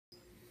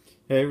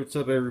Hey, what's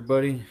up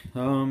everybody?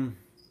 I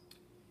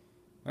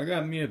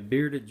got me a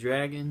bearded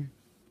dragon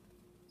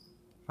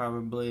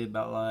probably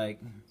about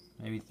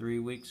maybe 3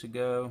 weeks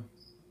ago.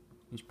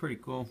 He's pretty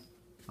cool.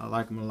 I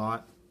like him a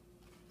lot.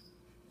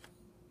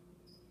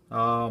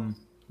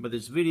 But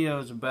this video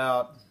is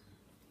about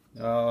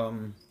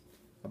how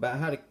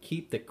to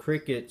keep the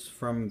crickets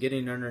from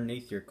getting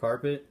underneath your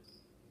carpet.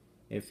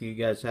 If you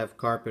guys have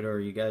carpet or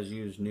you guys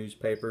use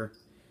newspaper,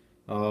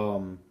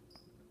 you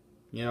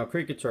know,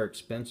 crickets are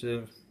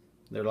expensive.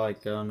 They're I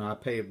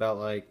pay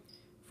about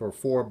for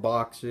 4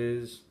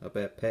 boxes up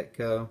at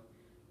Petco,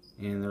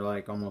 and they're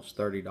almost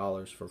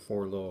 $30 for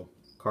 4 little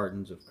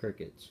cartons of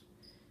crickets.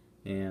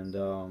 And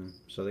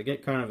so they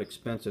get kind of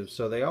expensive.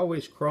 So they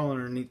always crawl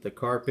underneath the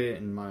carpet,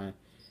 and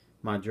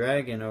my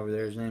dragon over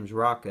there, his name's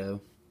Rocco,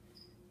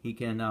 he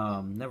can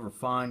never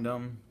find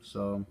them.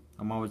 So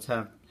I'm always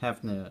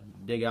having to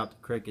dig out the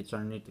crickets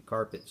underneath the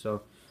carpet.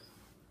 So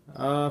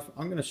I'm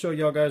going to show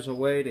y'all guys a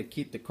way to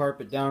keep the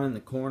carpet down in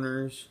the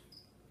corners.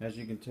 As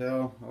you can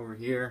tell over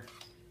here,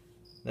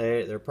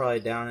 they're probably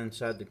down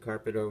inside the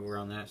carpet over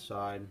on that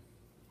side.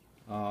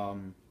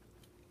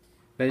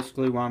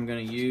 Basically what I'm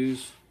going to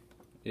use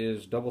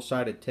is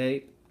double-sided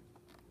tape,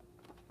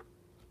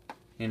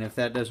 and if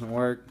that doesn't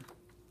work,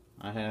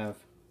 I have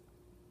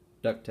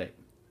duct tape.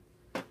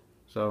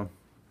 So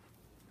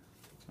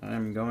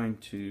I'm going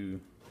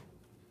to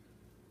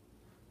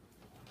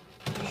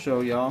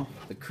show y'all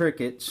the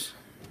crickets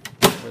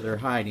where they're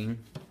hiding.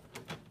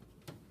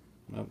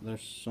 Oh,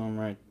 there's some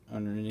right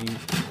underneath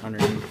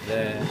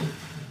that.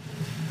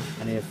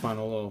 I need to find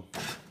a little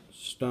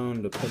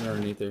stone to put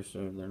underneath there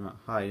so they're not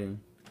hiding.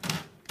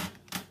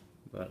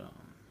 But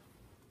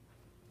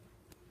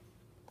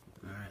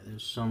alright,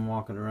 there's some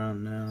walking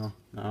around now.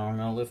 Now I'm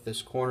gonna lift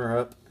this corner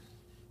up.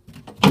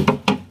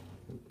 Oops,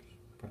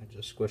 probably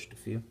just squished a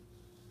few.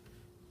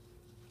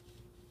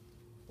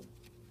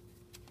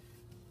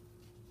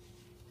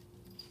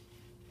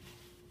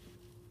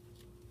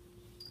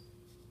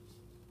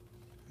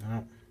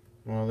 Oh,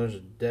 well, there's a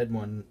dead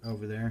one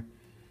over there.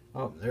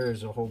 Oh,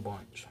 there's a whole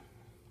bunch.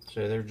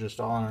 So they're just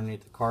all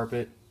underneath the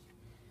carpet.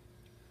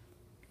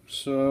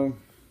 So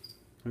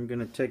I'm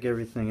gonna take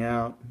everything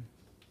out,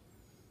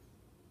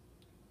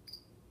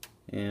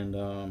 and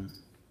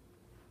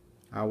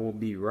I will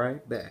be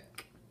right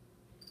back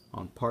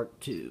on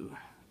part 2.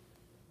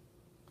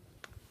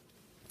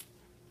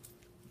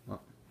 Oh,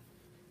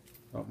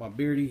 my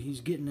beardy,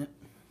 he's getting it.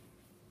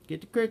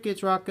 Get the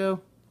crickets,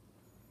 Rocco.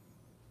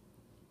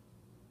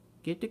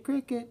 Get the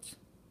crickets.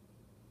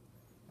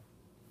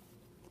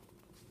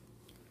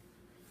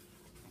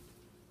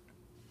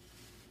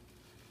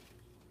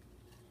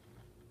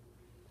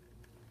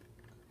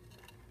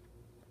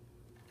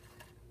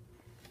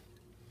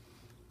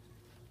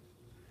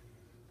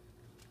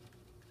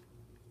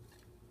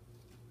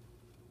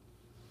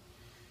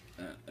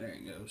 There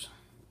he goes.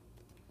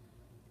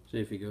 See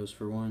if he goes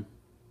for one.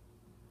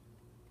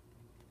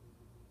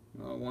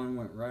 Oh, one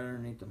went right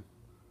underneath him.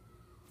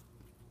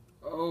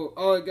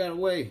 Oh, it got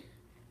away.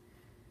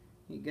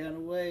 He got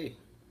away.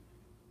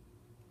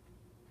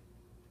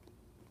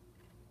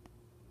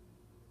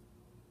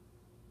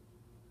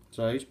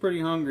 So he's pretty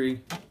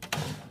hungry.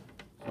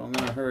 So I'm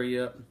gonna hurry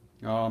up.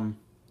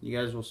 You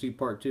guys will see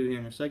part 2 here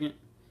in a second.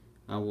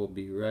 I will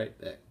be right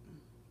back.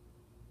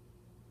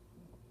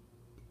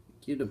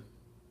 Get him.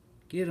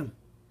 Get him.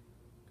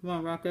 Come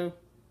on, Rocco.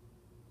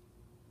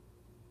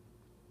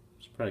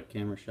 He's probably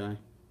camera shy.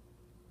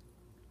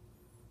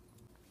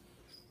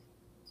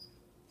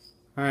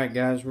 Alright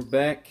guys, we're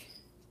back.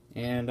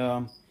 And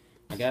I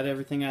got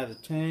everything out of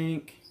the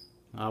tank.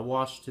 I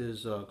washed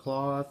his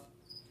cloth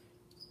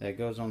that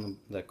goes on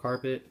the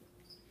carpet.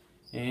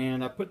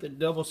 And I put the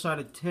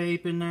double-sided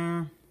tape in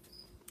there.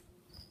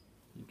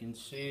 You can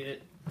see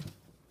it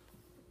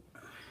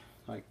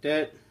like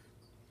that.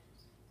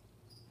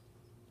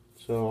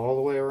 So all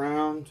the way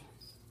around.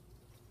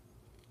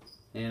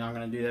 And I'm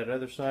going to do that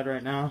other side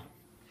right now.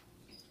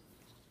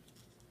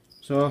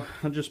 So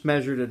I just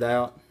measured it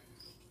out.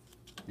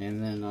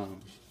 And then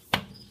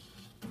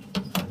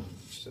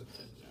set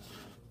that down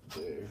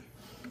there.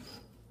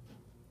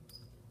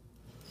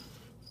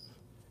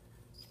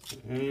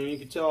 And you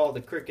can tell all the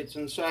crickets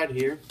inside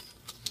here.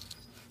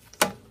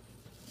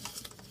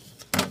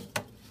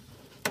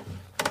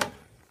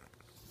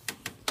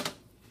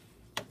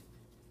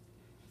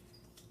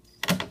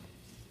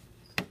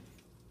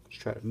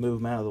 Just try to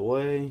move them out of the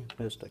way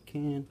best I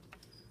can.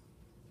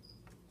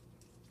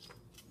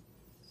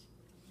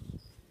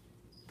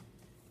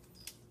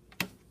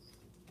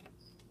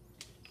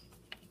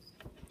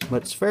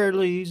 But it's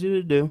fairly easy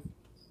to do.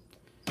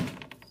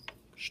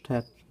 Just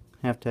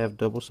have to have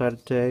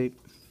double-sided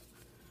tape,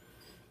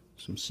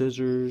 some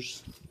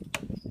scissors,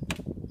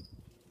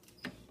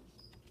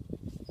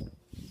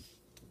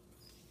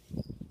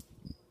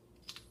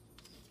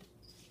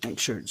 make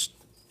sure it's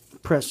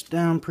pressed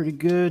down pretty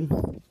good.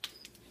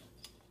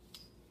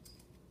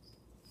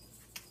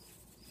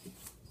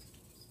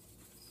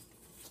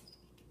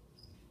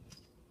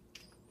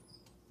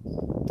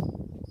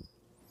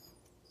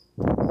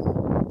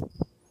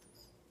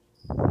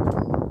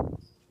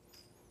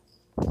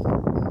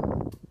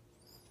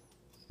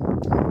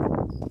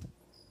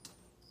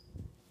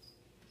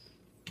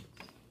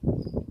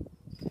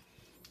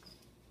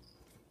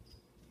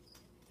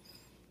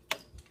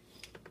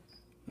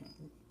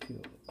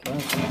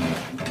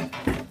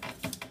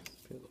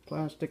 Peel the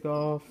plastic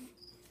off.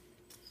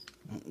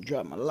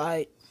 Drop my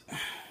light.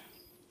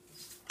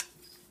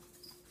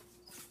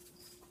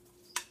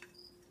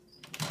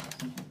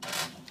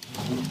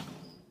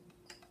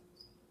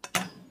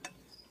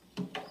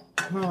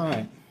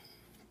 Alright.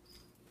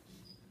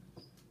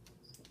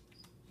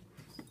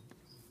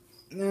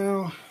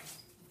 Now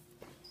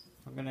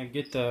I'm gonna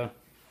get the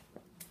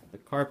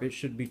carpet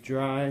should be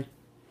dry.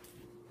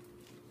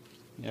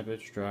 Yep,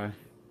 it's dry.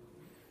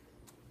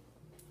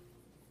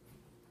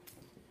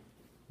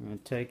 I'm gonna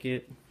take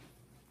it.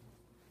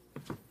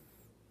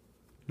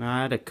 Now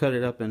I had to cut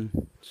it up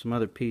in some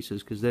other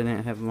pieces because they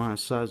didn't have my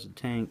size of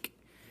tank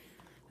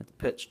at the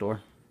pet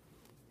store.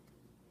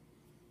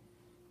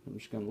 I'm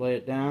just gonna lay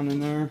it down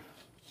in there.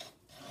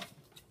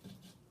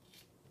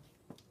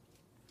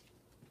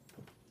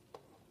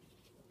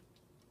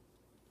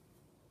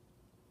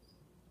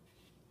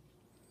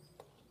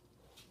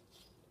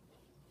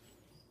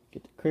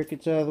 Get the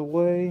crickets out of the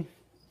way.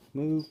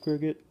 Move,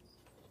 cricket.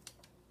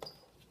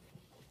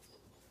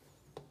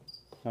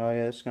 Oh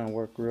yeah, it's gonna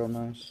work real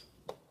nice.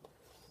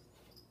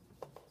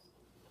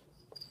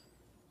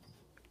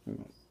 I'm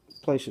gonna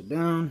place it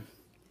down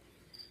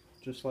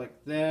just like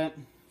that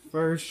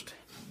first.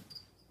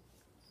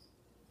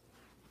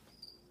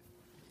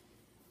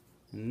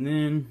 And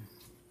then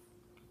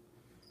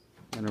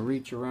I'm gonna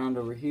reach around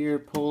over here,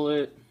 pull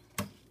it.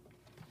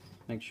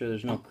 Make sure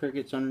there's no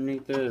crickets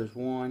underneath there. There's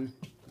one.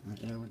 All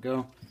right, there we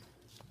go.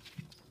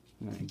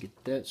 I'm gonna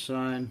get that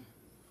side.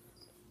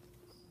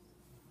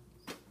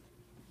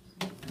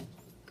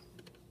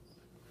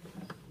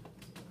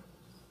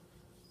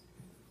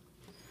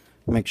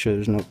 Make sure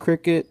there's no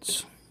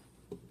crickets.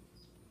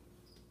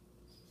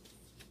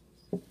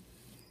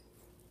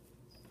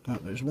 Oh,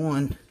 there's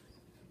one.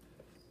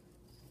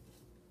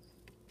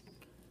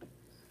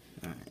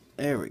 Alright,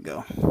 there we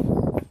go.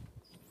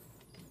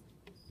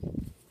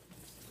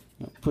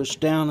 Push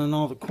down in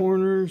all the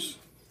corners.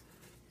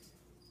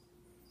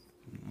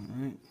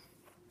 Alright.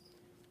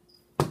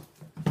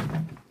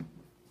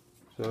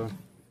 So,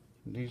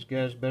 these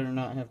guys better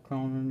not have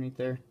crawling underneath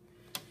there.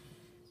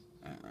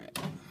 Alright.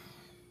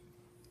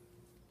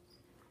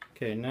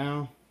 Okay,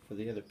 now for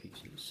the other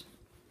pieces.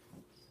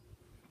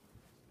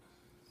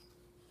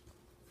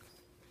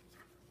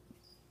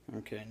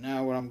 Okay,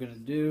 now what I'm going to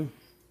do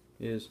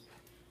is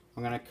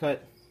I'm going to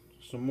cut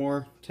some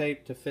more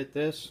tape to fit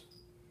this.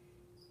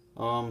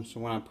 So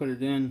when I put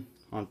it in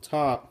on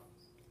top,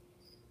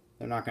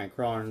 they're not going to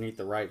crawl underneath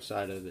the right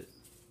side of it.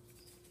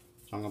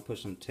 So I'm going to put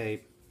some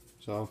tape.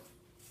 So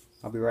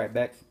I'll be right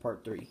back for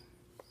part 3.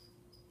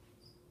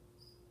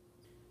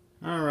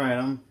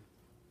 Alright,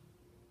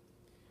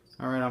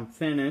 I'm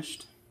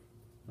finished.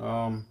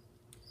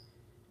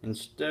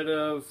 Instead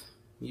of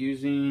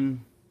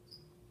using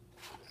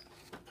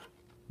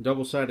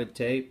double-sided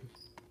tape,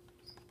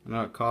 I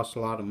know it costs a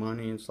lot of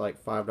money. It's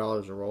like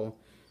 $5 a roll.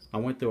 I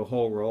went through a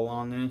whole roll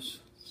on this,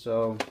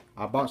 so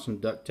I bought some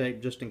duct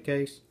tape just in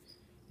case,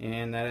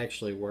 and that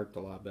actually worked a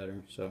lot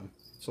better. So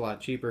it's a lot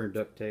cheaper than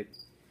duct tape.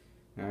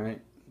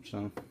 Alright,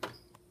 so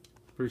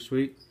pretty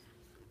sweet.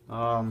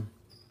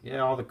 Yeah,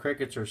 all the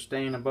crickets are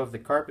staying above the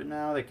carpet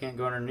now. They can't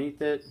go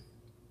underneath it.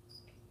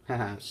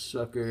 Haha,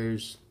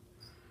 suckers.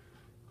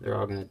 They're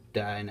all gonna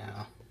die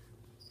now.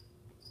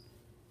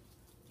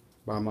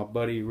 By my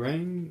buddy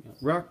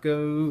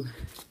Rocko.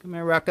 Come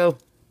here, Rocko.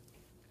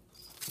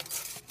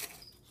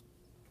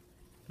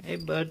 Hey,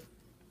 bud.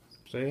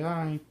 Say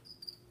hi.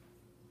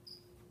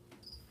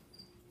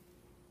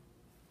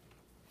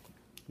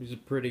 He's a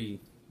pretty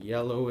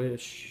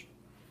yellowish.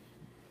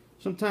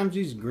 Sometimes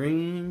he's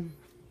green.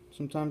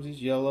 Sometimes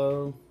he's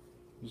yellow.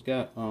 He's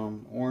got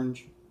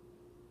orange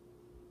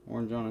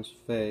on his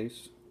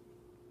face.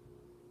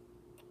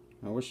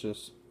 I wish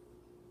this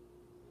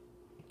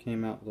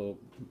came out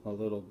a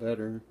little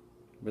better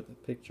with the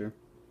picture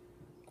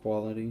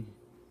quality.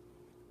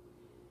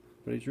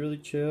 But he's really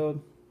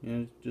chilled. You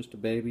know, just a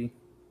baby.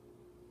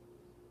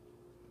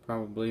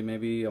 Probably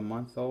maybe a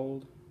month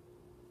old.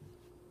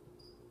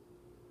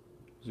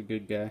 He's a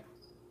good guy.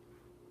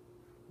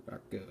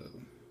 Rocko.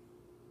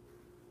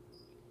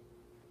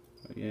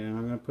 But yeah,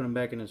 I'm gonna put him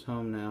back in his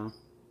home now.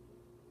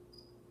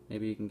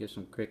 Maybe he can get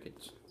some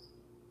crickets.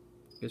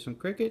 Get some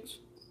crickets?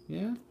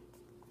 Yeah?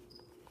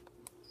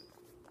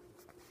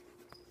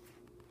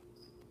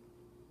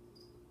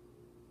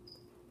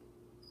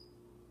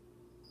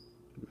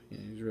 Yeah,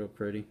 he's real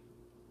pretty.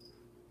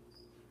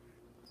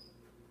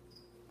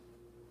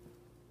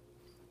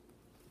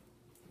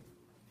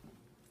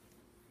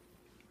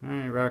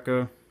 Alright,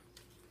 Rocko.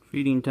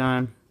 Feeding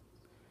time.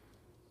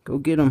 Go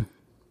get him.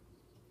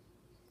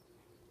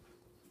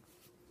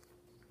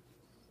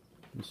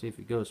 Let's see if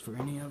he goes for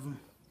any of them.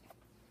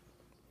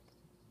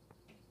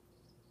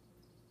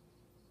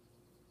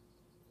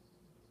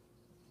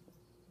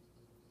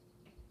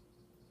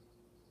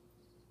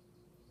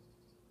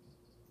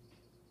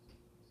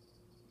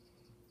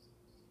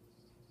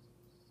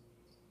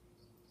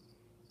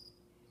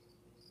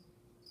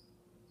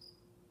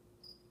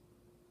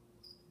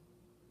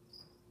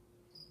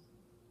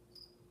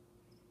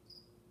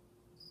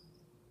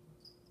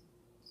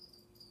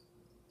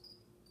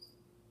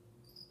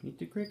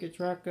 the crickets,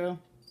 Rocko.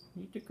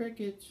 Eat the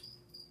crickets.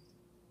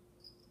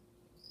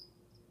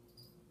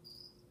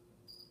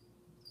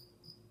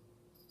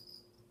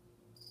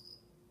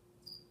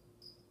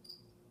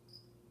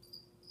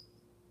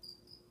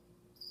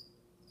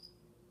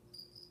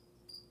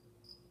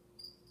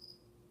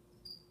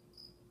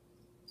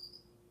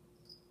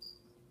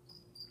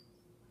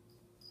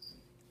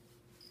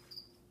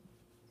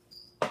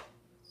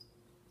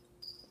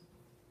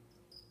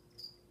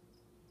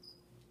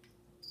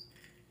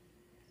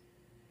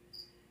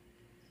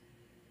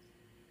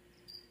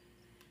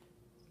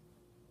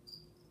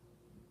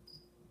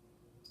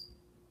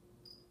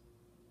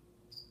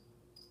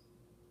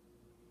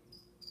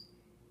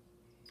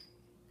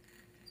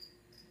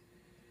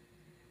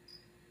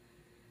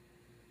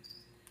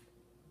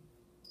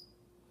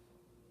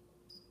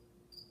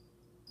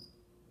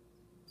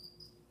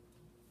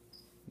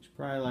 He's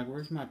probably like,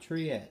 where's my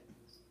tree at?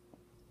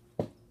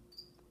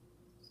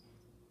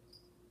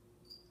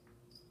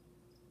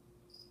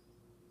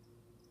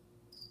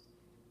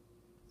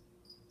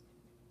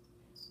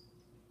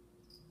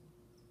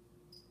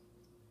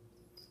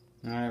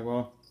 Alright,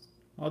 well,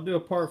 I'll do a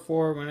part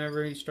 4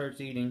 whenever he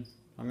starts eating.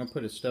 I'm going to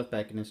put his stuff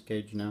back in his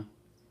cage now.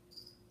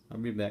 I'll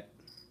be back.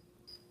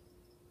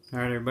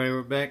 Alright everybody,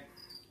 we're back.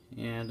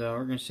 And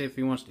we're going to see if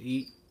he wants to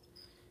eat.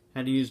 I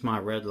had to use my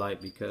red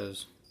light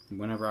because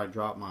whenever I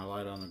dropped my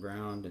light on the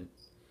ground, it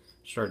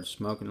started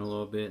smoking a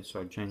little bit. So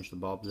I changed the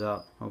bulbs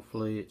out.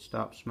 Hopefully it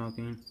stops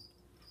smoking.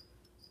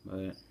 But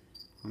I'm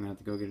going to have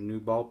to go get a new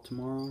bulb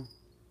tomorrow.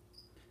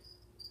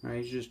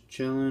 Alright, he's just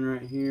chilling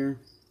right here.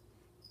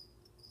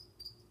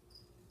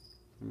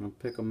 I'm going to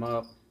pick him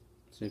up,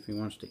 see if he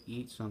wants to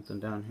eat something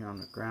down here on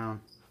the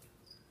ground.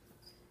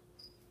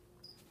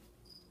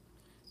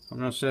 I'm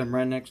going to set him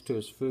right next to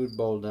his food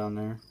bowl down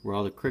there, where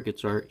all the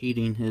crickets are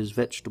eating his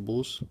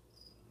vegetables,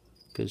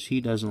 because he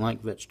doesn't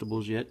like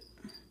vegetables yet.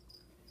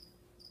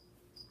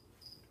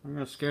 I'm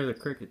going to scare the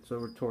crickets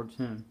over towards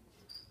him.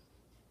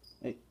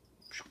 Hey,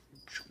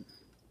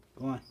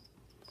 go on.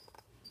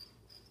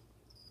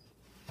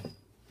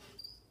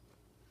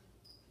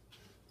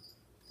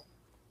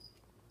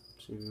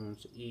 See if he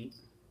wants to eat.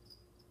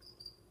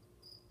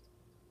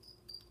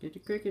 Get the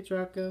crickets,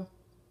 Rocko.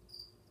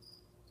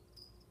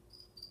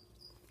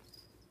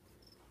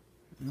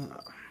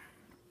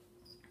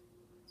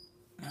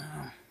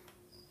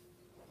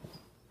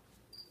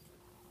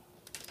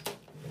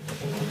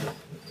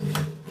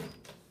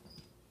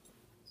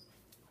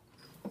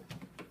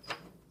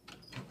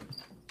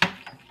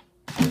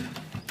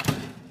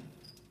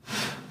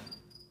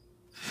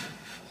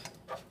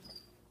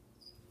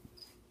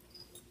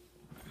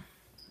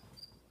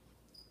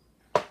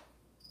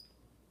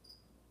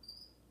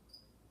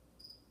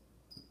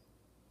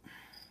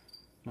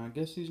 I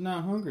guess he's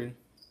not hungry.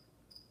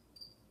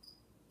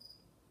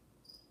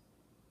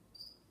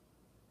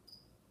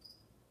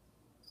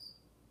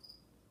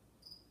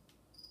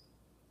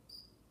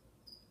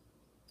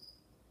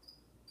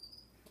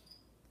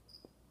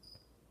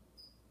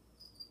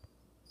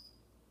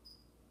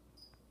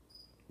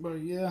 But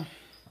yeah,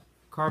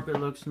 carpet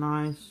looks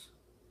nice.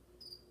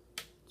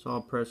 It's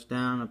all pressed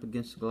down up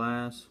against the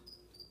glass.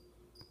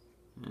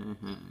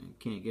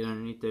 Can't get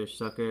underneath there,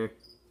 sucker.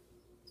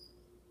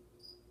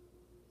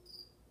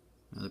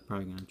 Now they're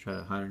probably going to try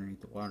to hide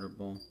underneath the water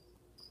bowl.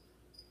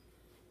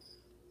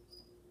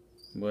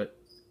 But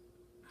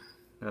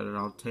got it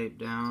all taped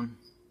down.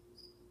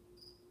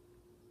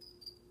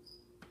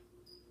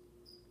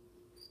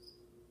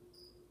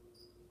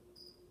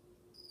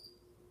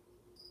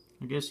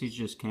 I guess he's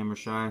just camera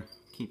shy.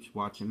 Keeps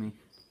watching me.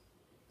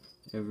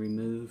 Every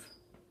move.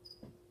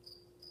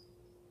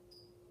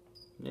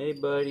 Hey,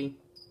 buddy.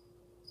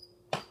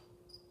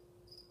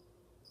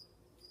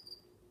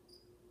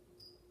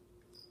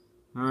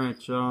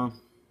 Alright, so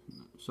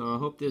I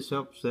hope this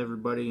helps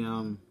everybody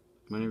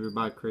whenever you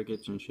buy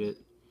crickets and shit.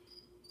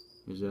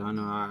 Because I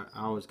know I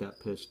always got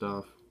pissed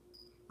off.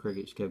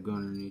 Crickets kept going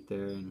underneath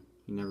there and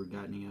he never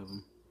got any of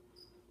them.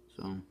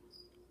 So,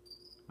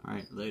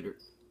 alright, later.